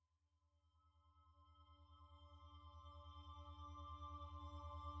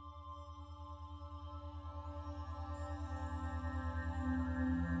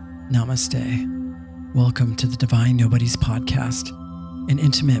Namaste. Welcome to the Divine Nobodies podcast, an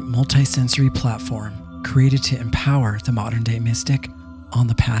intimate multisensory platform created to empower the modern-day mystic on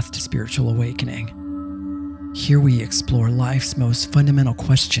the path to spiritual awakening. Here we explore life's most fundamental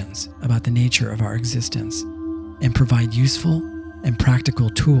questions about the nature of our existence and provide useful and practical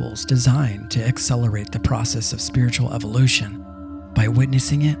tools designed to accelerate the process of spiritual evolution by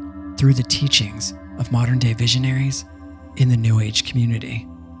witnessing it through the teachings of modern-day visionaries in the New Age community.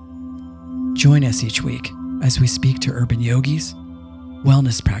 Join us each week as we speak to urban yogis,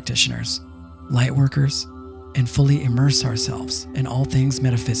 wellness practitioners, lightworkers, and fully immerse ourselves in all things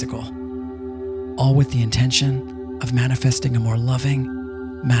metaphysical, all with the intention of manifesting a more loving,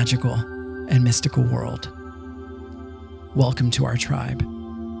 magical, and mystical world. Welcome to our tribe.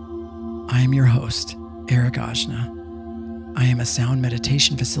 I am your host, Eric Ajna. I am a sound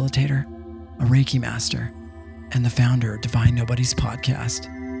meditation facilitator, a Reiki master, and the founder of Divine Nobodies podcast.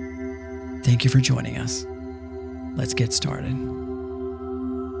 Thank you for joining us. Let's get started.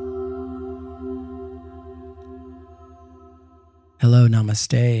 Hello,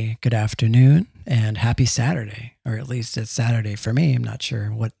 namaste, good afternoon, and happy Saturday, or at least it's Saturday for me. I'm not sure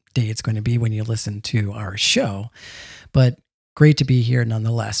what day it's going to be when you listen to our show, but great to be here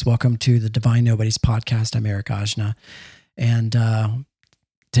nonetheless. Welcome to the Divine Nobodies podcast. I'm Eric Ajna, and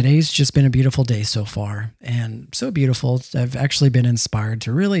today's just been a beautiful day so far, and so beautiful. I've actually been inspired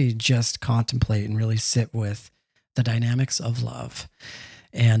to really just contemplate and really sit with the dynamics of love.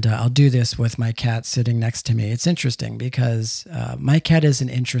 And I'll do this with my cat sitting next to me. It's interesting because my cat isn't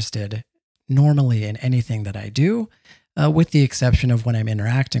interested normally in anything that I do, with the exception of when I'm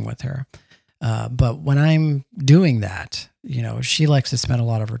interacting with her. But when I'm doing that, she likes to spend a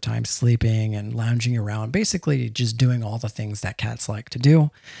lot of her time sleeping and lounging around, basically just doing all the things that cats like to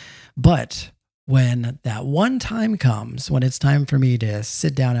do. But when that one time comes, when it's time for me to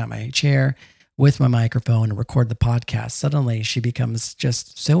sit down at my chair with my microphone and record the podcast, suddenly she becomes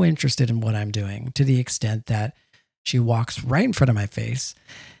just so interested in what I'm doing, to the extent that she walks right in front of my face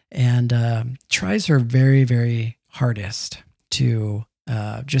and tries her very, very hardest to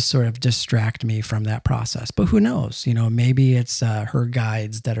just sort of distract me from that process. But who knows, maybe it's her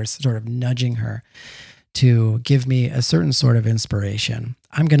guides that are sort of nudging her to give me a certain sort of inspiration.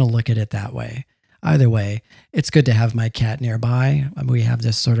 I'm going to look at it that way. Either way, it's good to have my cat nearby. We have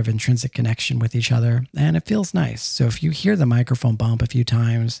this sort of intrinsic connection with each other, and it feels nice. So if you hear the microphone bump a few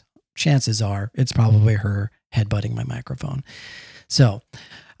times, chances are it's probably her headbutting my microphone. So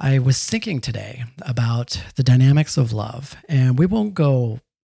I was thinking today about the dynamics of love, and we won't go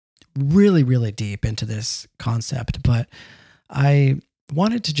really, really deep into this concept, but I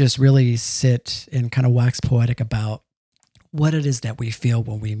wanted to just really sit and kind of wax poetic about what it is that we feel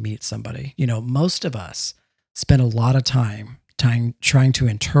when we meet somebody. Most of us spend a lot of time trying to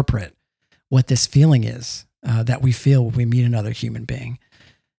interpret what this feeling is that we feel when we meet another human being.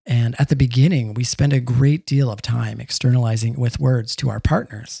 And at the beginning, we spend a great deal of time externalizing with words to our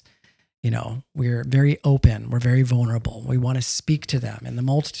partners. We're very open, we're very vulnerable. We want to speak to them in the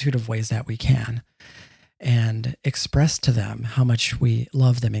multitude of ways that we can and express to them how much we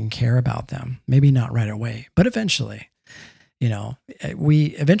love them and care about them. Maybe not right away, but eventually. We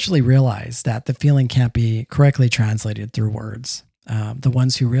eventually realize that the feeling can't be correctly translated through words. The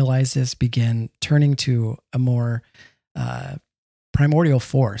ones who realize this begin turning to a more primordial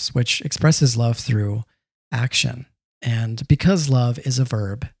force, which expresses love through action. And because love is a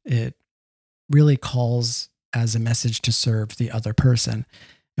verb, it really calls as a message to serve the other person.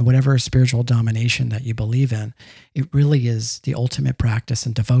 And whatever spiritual domination that you believe in, it really is the ultimate practice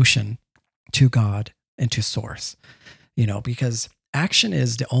and devotion to God and to Source. Because action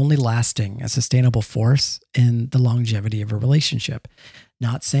is the only lasting and sustainable force in the longevity of a relationship.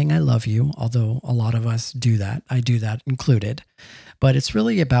 Not saying I love you, although a lot of us do that. I do that included. But it's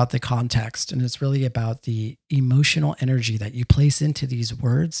really about the context, and it's really about the emotional energy that you place into these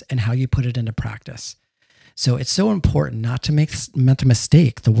words and how you put it into practice. So it's so important not to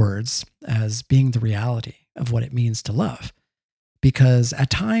mistake the words as being the reality of what it means to love. Because at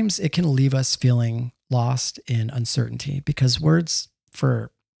times it can leave us feeling lost in uncertainty, because words,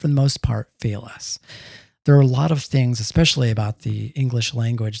 for the most part, fail us. There are a lot of things, especially about the English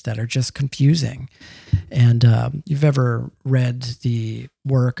language, that are just confusing. And you've ever read the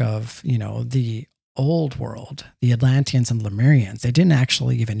work of, the old world, the Atlanteans and Lemurians. They didn't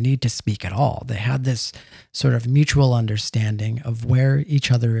actually even need to speak at all. They had this sort of mutual understanding of where each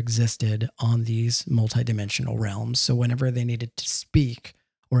other existed on these multidimensional realms. So whenever they needed to speak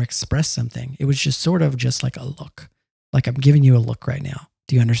or express something, it was just sort of just like a look. Like, I'm giving you a look right now.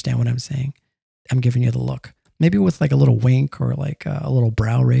 Do you understand what I'm saying? I'm giving you the look. maybe with like a little wink or like a little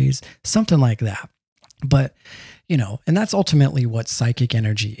brow raise, something like that. But, and that's ultimately what psychic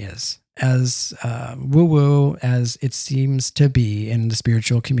energy is. As woo woo as it seems to be in the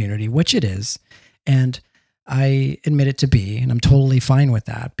spiritual community, which it is. And I admit it to be, and I'm totally fine with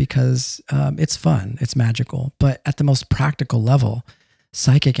that because it's fun, it's magical. But at the most practical level,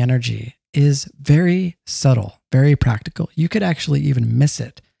 psychic energy is very subtle, very practical. You could actually even miss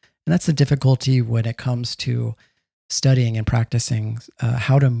it. And that's the difficulty when it comes to studying and practicing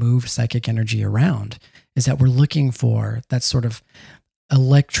how to move psychic energy around, is that we're looking for that sort of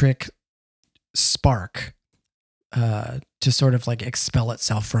electric spark to sort of like expel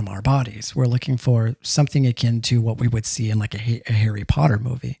itself from our bodies. We're looking for something akin to what we would see in like a Harry Potter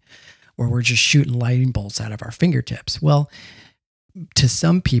movie, where we're just shooting lightning bolts out of our fingertips. Well, to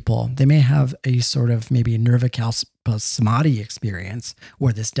some people, they may have a sort of maybe nirvana samadhi experience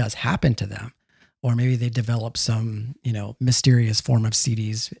where this does happen to them. Or maybe they develop some, mysterious form of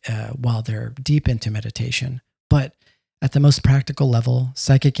CDs while they're deep into meditation. But at the most practical level,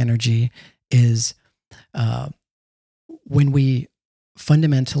 psychic energy is when we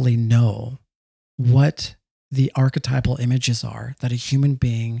fundamentally know what the archetypal images are that a human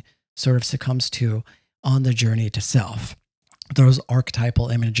being sort of succumbs to on the journey to self. Those archetypal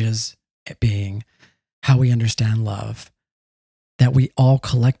images being how we understand love, that we all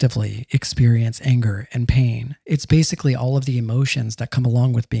collectively experience anger and pain. It's basically all of the emotions that come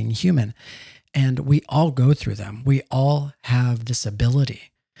along with being human. And we all go through them. We all have this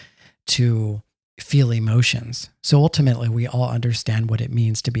ability to feel emotions. So ultimately, we all understand what it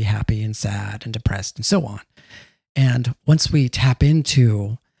means to be happy and sad and depressed and so on. And once we tap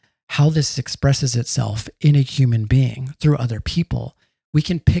into how this expresses itself in a human being through other people, we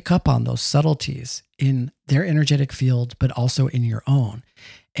can pick up on those subtleties in their energetic field, but also in your own.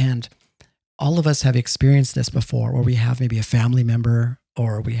 And all of us have experienced this before, where we have maybe a family member,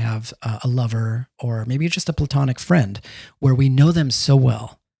 or we have a lover, or maybe just a platonic friend, where we know them so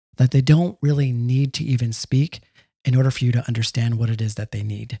well that they don't really need to even speak in order for you to understand what it is that they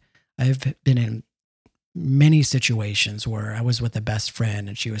need. I've been in many situations where I was with a best friend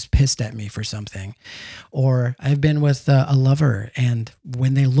and she was pissed at me for something. Or I've been with a lover, and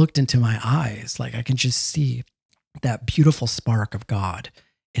when they looked into my eyes, like I can just see that beautiful spark of God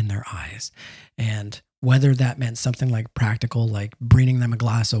in their eyes. And whether that meant something like practical, like bringing them a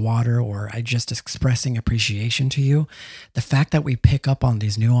glass of water, or I just expressing appreciation to you, the fact that we pick up on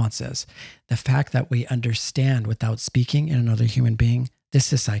these nuances, the fact that we understand without speaking in another human being,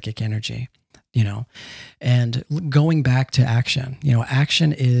 this is psychic energy. And going back to action,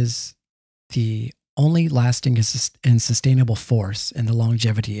 action is the only lasting and sustainable force in the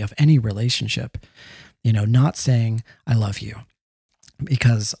longevity of any relationship. Not saying I love you,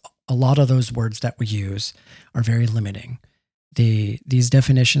 because a lot of those words that we use are very limiting. These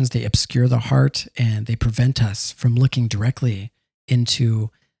definitions, they obscure the heart and they prevent us from looking directly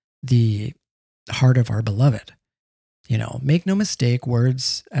into the heart of our beloved. Make no mistake,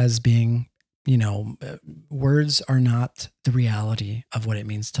 words as being words are not the reality of what it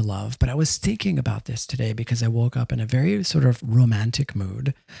means to love. But I was thinking about this today because I woke up in a very sort of romantic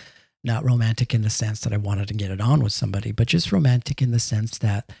mood. Not romantic in the sense that I wanted to get it on with somebody, but just romantic in the sense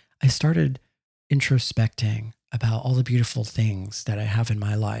that I started introspecting about all the beautiful things that I have in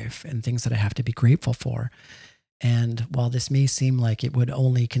my life and things that I have to be grateful for. And while this may seem like it would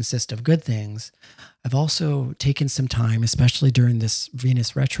only consist of good things, I've also taken some time, especially during this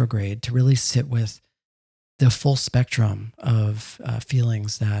Venus retrograde, to really sit with the full spectrum of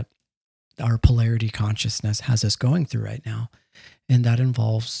feelings that our polarity consciousness has us going through right now. And that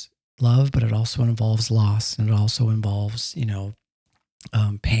involves love, but it also involves loss. And it also involves,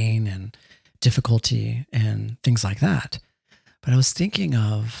 pain and difficulty and things like that. But I was thinking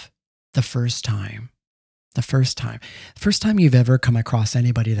of the first time you've ever come across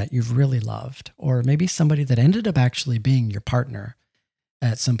anybody that you've really loved, or maybe somebody that ended up actually being your partner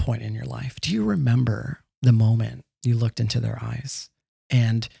at some point in your life. Do you remember the moment you looked into their eyes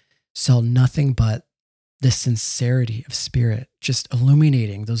and saw nothing but the sincerity of spirit just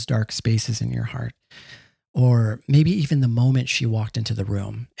illuminating those dark spaces in your heart? Or maybe even the moment she walked into the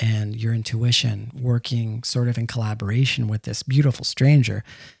room and your intuition, working sort of in collaboration with this beautiful stranger,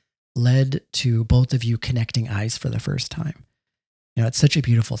 led to both of you connecting eyes for the first time. It's such a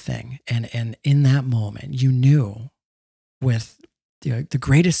beautiful thing. And in that moment, you knew with the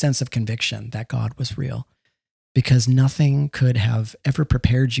greatest sense of conviction that God was real, because nothing could have ever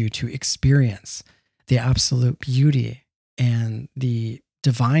prepared you to experience the absolute beauty and the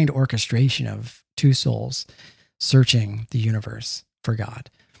divine orchestration of two souls searching the universe for God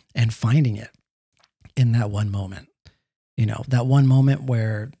and finding it in that one moment. That one moment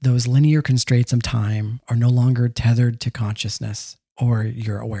where those linear constraints of time are no longer tethered to consciousness or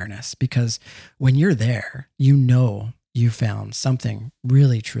your awareness. Because when you're there, you found something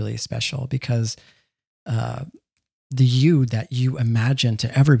really, truly special, because the you that you imagine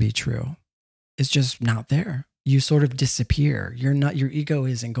to ever be true is just not there. You sort of disappear. Your ego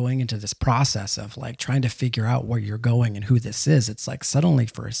isn't going into this process of like trying to figure out where you're going and who this is. It's like suddenly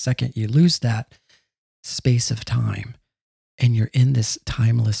for a second you lose that space of time and you're in this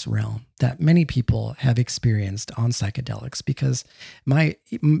timeless realm that many people have experienced on psychedelics. Because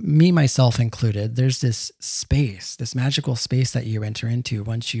myself included, there's this space, this magical space that you enter into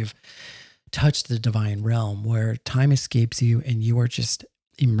once you've touched the divine realm, where time escapes you and you are just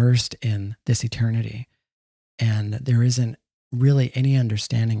immersed in this eternity. And there isn't really any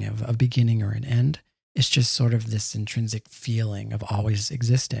understanding of a beginning or an end. It's just sort of this intrinsic feeling of always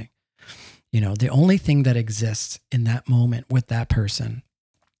existing. The only thing that exists in that moment with that person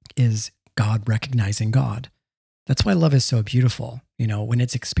is God recognizing God. That's why love is so beautiful, when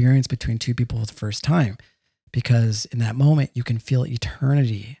it's experienced between two people for the first time, because in that moment you can feel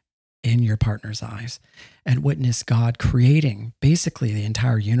eternity in your partner's eyes and witness God creating basically the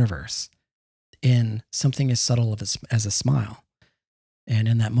entire universe in something as subtle as a smile. And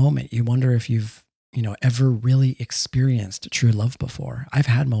in that moment, you wonder if you've, ever really experienced true love before. I've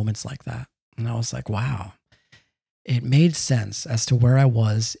had moments like that. And I was like, wow, it made sense as to where I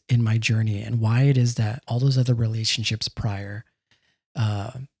was in my journey and why it is that all those other relationships prior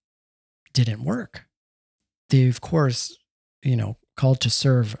didn't work. They, of course, called to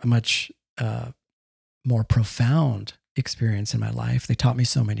serve a much more profound experience in my life. They taught me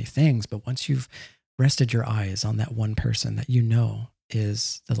so many things, but once you've rested your eyes on that one person that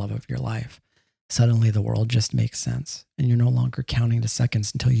is the love of your life, suddenly the world just makes sense. And you're no longer counting the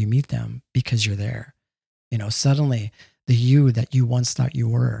seconds until you meet them because you're there. Suddenly the you that you once thought you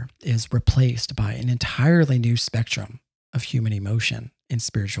were is replaced by an entirely new spectrum of human emotion and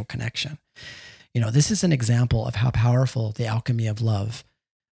spiritual connection. This is an example of how powerful the alchemy of love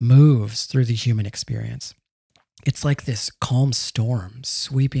moves through the human experience. It's like this calm storm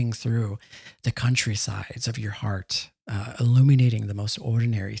sweeping through the countrysides of your heart, illuminating the most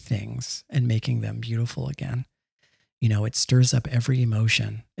ordinary things and making them beautiful again. It stirs up every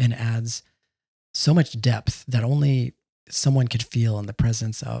emotion and adds so much depth that only someone could feel in the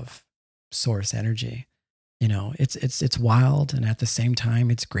presence of source energy. It's wild, and at the same time,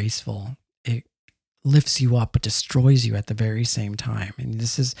 it's graceful. It lifts you up, but destroys you at the very same time. And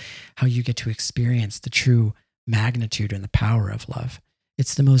this is how you get to experience the true magnitude and the power of love.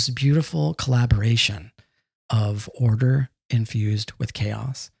 It's the most beautiful collaboration of order infused with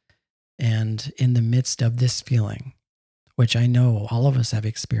chaos. And in the midst of this feeling, which I know all of us have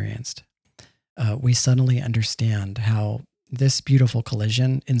experienced, we suddenly understand how this beautiful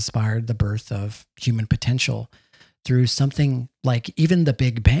collision inspired the birth of human potential through something like even the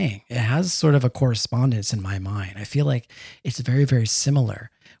Big Bang. It has sort of a correspondence in my mind. I feel like it's very, very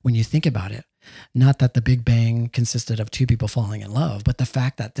similar when you think about it. Not that the Big Bang consisted of two people falling in love, but the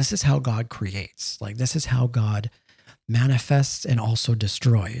fact that this is how God creates. Like, this is how God manifests and also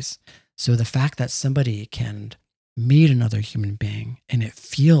destroys. So the fact that somebody can meet another human being and it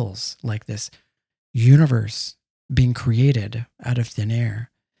feels like this universe being created out of thin air,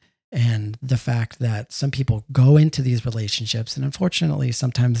 and the fact that some people go into these relationships and unfortunately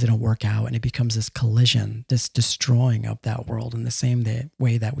sometimes they don't work out, and it becomes this collision, this destroying of that world in the same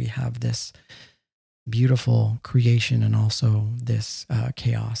way that we have this beautiful creation and also this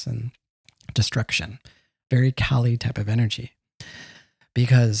chaos and destruction. Very Kali type of energy.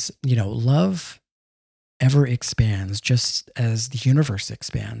 Because, love ever expands just as the universe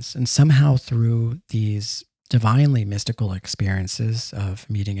expands. And somehow through these divinely mystical experiences of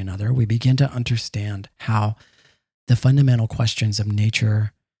meeting another, we begin to understand how the fundamental questions of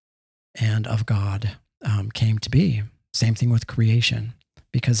nature and of God came to be. Same thing with creation.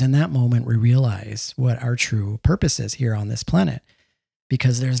 Because in that moment, we realize what our true purpose is here on this planet.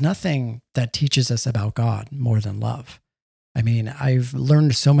 Because there's nothing that teaches us about God more than love. I mean, I've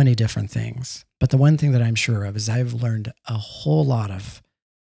learned so many different things, but the one thing that I'm sure of is I've learned a whole lot of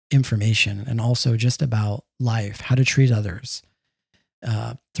information and also just about life, how to treat others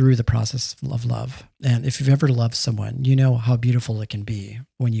through the process of love. And if you've ever loved someone, you know how beautiful it can be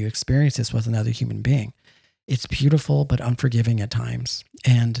when you experience this with another human being. It's beautiful, but unforgiving at times.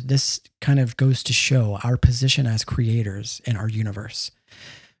 And this kind of goes to show our position as creators in our universe.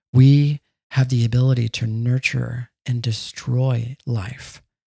 We have the ability to nurture and destroy life.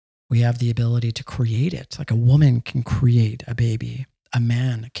 We have the ability to create it. Like a woman can create a baby. a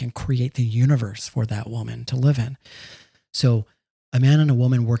man can create the universe for that woman to live in. So a man and a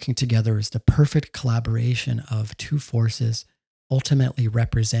woman working together is the perfect collaboration of two forces, ultimately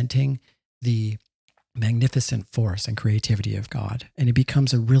representing the magnificent force and creativity of God. And it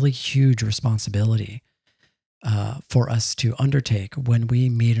becomes a really huge responsibility for us to undertake when we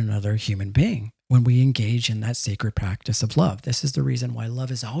meet another human being, when we engage in that sacred practice of love. This is the reason why love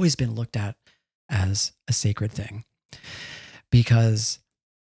has always been looked at as a sacred thing. Because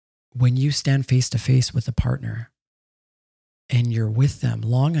when you stand face to face with a partner and you're with them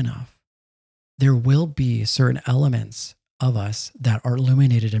long enough, there will be certain elements of us that are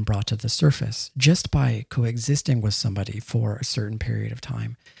illuminated and brought to the surface just by coexisting with somebody for a certain period of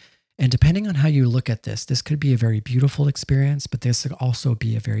time. And depending on how you look at this could be a very beautiful experience, but this could also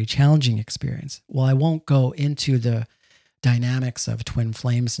be a very challenging experience. Well, I won't go into the dynamics of twin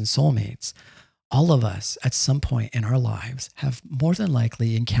flames and soulmates. All of us at some point in our lives have more than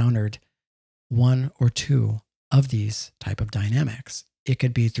likely encountered one or two of these type of dynamics. It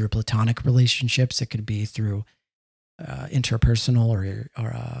could be through platonic relationships. It could be through interpersonal or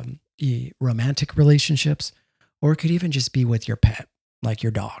romantic relationships, or it could even just be with your pet, like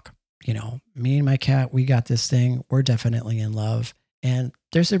your dog. You know, me and my cat, we got this thing. We're definitely in love. And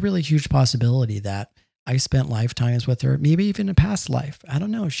there's a really huge possibility that I spent lifetimes with her, maybe even a past life. I don't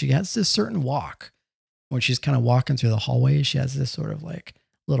know. She has this certain walk when she's kind of walking through the hallway. She has this sort of like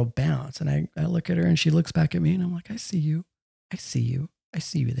little bounce. And I look at her and she looks back at me and I'm like, I see you. I see you. I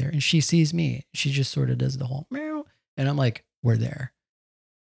see you there. And she sees me. She just sort of does the whole meow. And I'm like, we're there.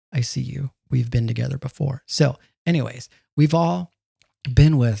 I see you. We've been together before. So anyways, we've all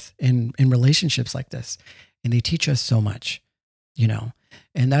been with in relationships like this, and they teach us so much, you know,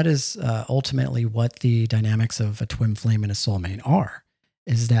 and that is ultimately what the dynamics of a twin flame and a soulmate are,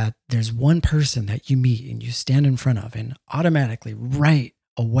 is that there's one person that you meet and you stand in front of, and automatically right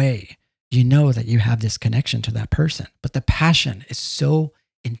away, you know that you have this connection to that person. But the passion is so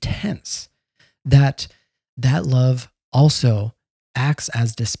intense that love also acts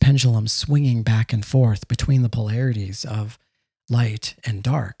as this pendulum swinging back and forth between the polarities of light and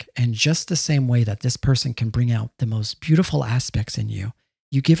dark. And just the same way that this person can bring out the most beautiful aspects in you,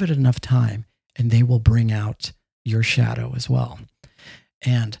 you give it enough time and they will bring out your shadow as well.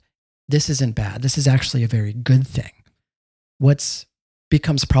 And this isn't bad. This is actually a very good thing. What's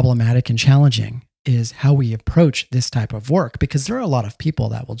becomes problematic and challenging is how we approach this type of work, because there are a lot of people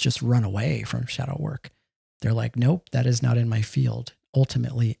that will just run away from shadow work. They're like, nope, that is not in my field.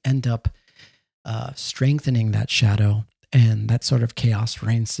 Ultimately end up strengthening that shadow, and that sort of chaos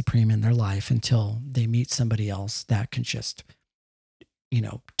reigns supreme in their life until they meet somebody else that can just, you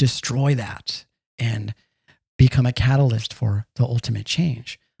know, destroy that and become a catalyst for the ultimate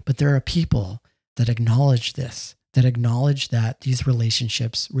change. But there are people that acknowledge this, that acknowledge that these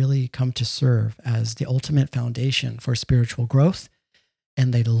relationships really come to serve as the ultimate foundation for spiritual growth.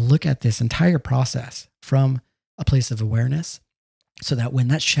 And they look at this entire process from a place of awareness, so that when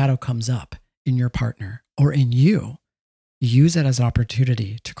that shadow comes up in your partner or in you, use it as an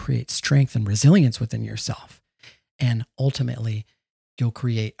opportunity to create strength and resilience within yourself. And ultimately, you'll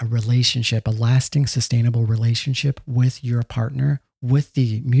create a relationship, a lasting, sustainable relationship with your partner, with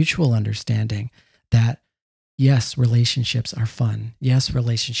the mutual understanding that, yes, relationships are fun. Yes,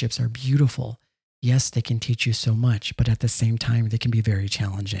 relationships are beautiful. Yes, they can teach you so much, but at the same time, they can be very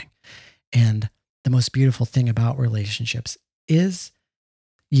challenging. And the most beautiful thing about relationships is,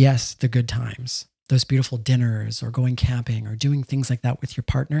 yes, the good times, those beautiful dinners or going camping or doing things like that with your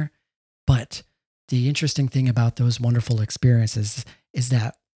partner. But the interesting thing about those wonderful experiences is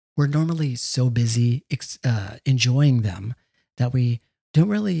that we're normally so busy enjoying them that we don't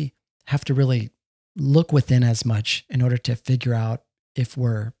really have to really look within as much in order to figure out if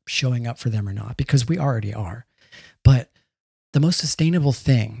we're showing up for them or not, because we already are. But the most sustainable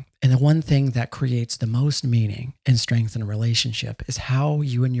thing, and the one thing that creates the most meaning and strength in a relationship, is how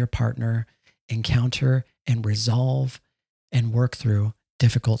you and your partner encounter and resolve and work through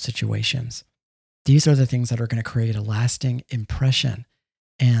difficult situations. These are the things that are going to create a lasting impression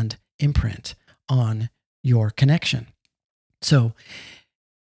and imprint on your connection. So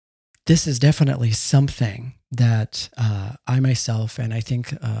this is definitely something that I myself, and I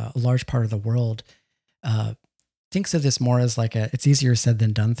think a large part of the world, thinks of this more as like it's easier said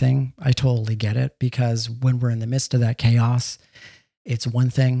than done thing. I totally get it, because when we're in the midst of that chaos, it's one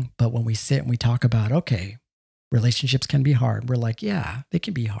thing. But when we sit and we talk about, okay, relationships can be hard, we're like, yeah, they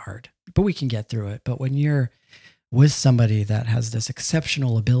can be hard, but we can get through it. But when you're with somebody that has this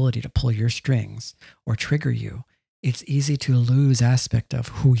exceptional ability to pull your strings or trigger you, it's easy to lose aspect of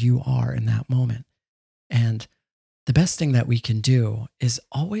who you are in that moment. And the best thing that we can do is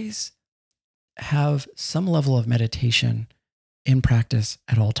always have some level of meditation in practice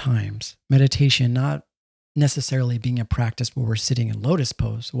at all times. Meditation not necessarily being a practice where we're sitting in lotus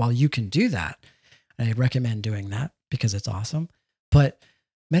pose. While you can do that, and I recommend doing that because it's awesome, but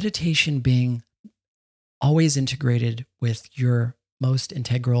meditation being always integrated with your most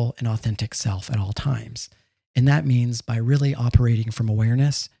integral and authentic self at all times. And that means by really operating from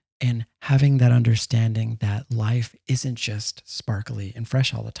awareness and having that understanding that life isn't just sparkly and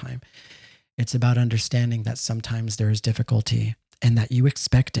fresh all the time. It's about understanding that sometimes there is difficulty and that you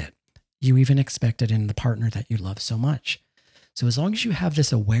expect it. You even expect it in the partner that you love so much. So as long as you have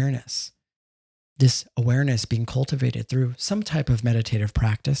this awareness being cultivated through some type of meditative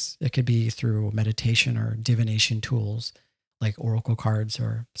practice, it could be through meditation or divination tools like oracle cards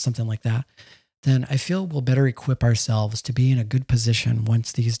or something like that, then I feel we'll better equip ourselves to be in a good position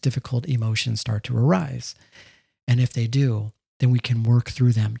once these difficult emotions start to arise. And if they do, then we can work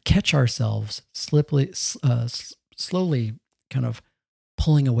through them, catch ourselves slowly kind of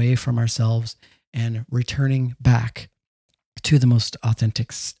pulling away from ourselves and returning back to the most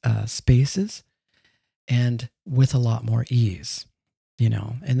authentic spaces and with a lot more ease,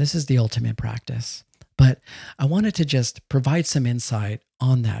 and this is the ultimate practice. But I wanted to just provide some insight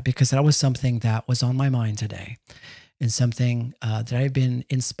on that because that was something that was on my mind today and something that I've been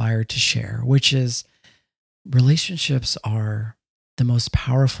inspired to share, which is relationships are the most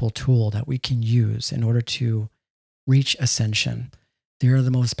powerful tool that we can use in order to reach ascension. They are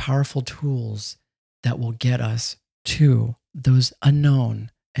the most powerful tools that will get us to those unknown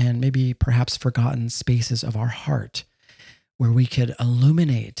and maybe perhaps forgotten spaces of our heart where we could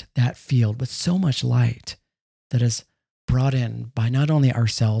illuminate that field with so much light that is brought in by not only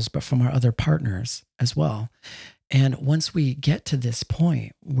ourselves, but from our other partners as well. And once we get to this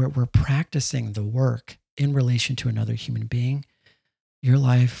point where we're practicing the work in relation to another human being, your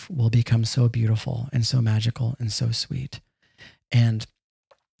life will become so beautiful and so magical and so sweet. And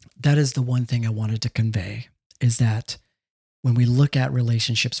that is the one thing I wanted to convey, is that when we look at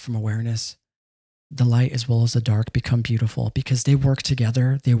relationships from awareness, the light as well as the dark become beautiful because they work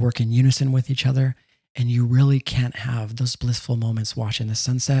together, they work in unison with each other, and you really can't have those blissful moments watching the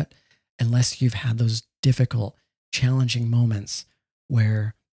sunset unless you've had those difficult, challenging moments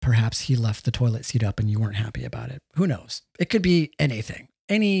where perhaps he left the toilet seat up and you weren't happy about it. Who knows? It could be anything,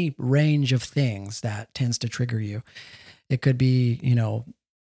 any range of things that tends to trigger you. It could be,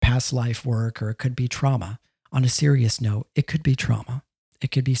 past life work, or it could be trauma. On a serious note, it could be trauma.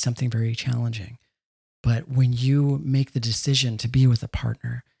 It could be something very challenging. But when you make the decision to be with a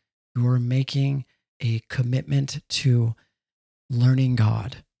partner, you are making a commitment to learning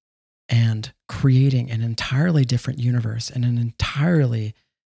God and creating an entirely different universe and an entirely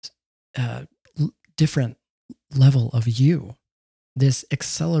different level of you, this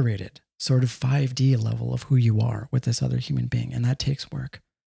accelerated sort of 5D level of who you are with this other human being. And that takes work.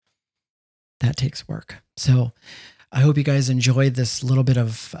 That takes work. So I hope you guys enjoyed this little bit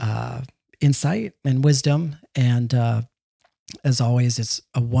of insight and wisdom. And as always, it's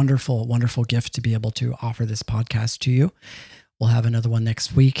a wonderful, wonderful gift to be able to offer this podcast to you. We'll have another one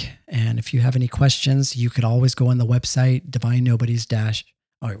next week. And if you have any questions, you could always go on the website,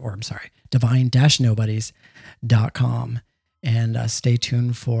 divine-nobodies.com, and stay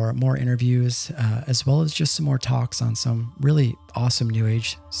tuned for more interviews, as well as just some more talks on some really awesome New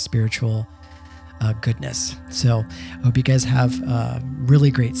Age spiritual goodness. So I hope you guys have a really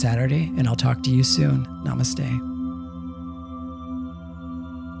great Saturday, and I'll talk to you soon. Namaste.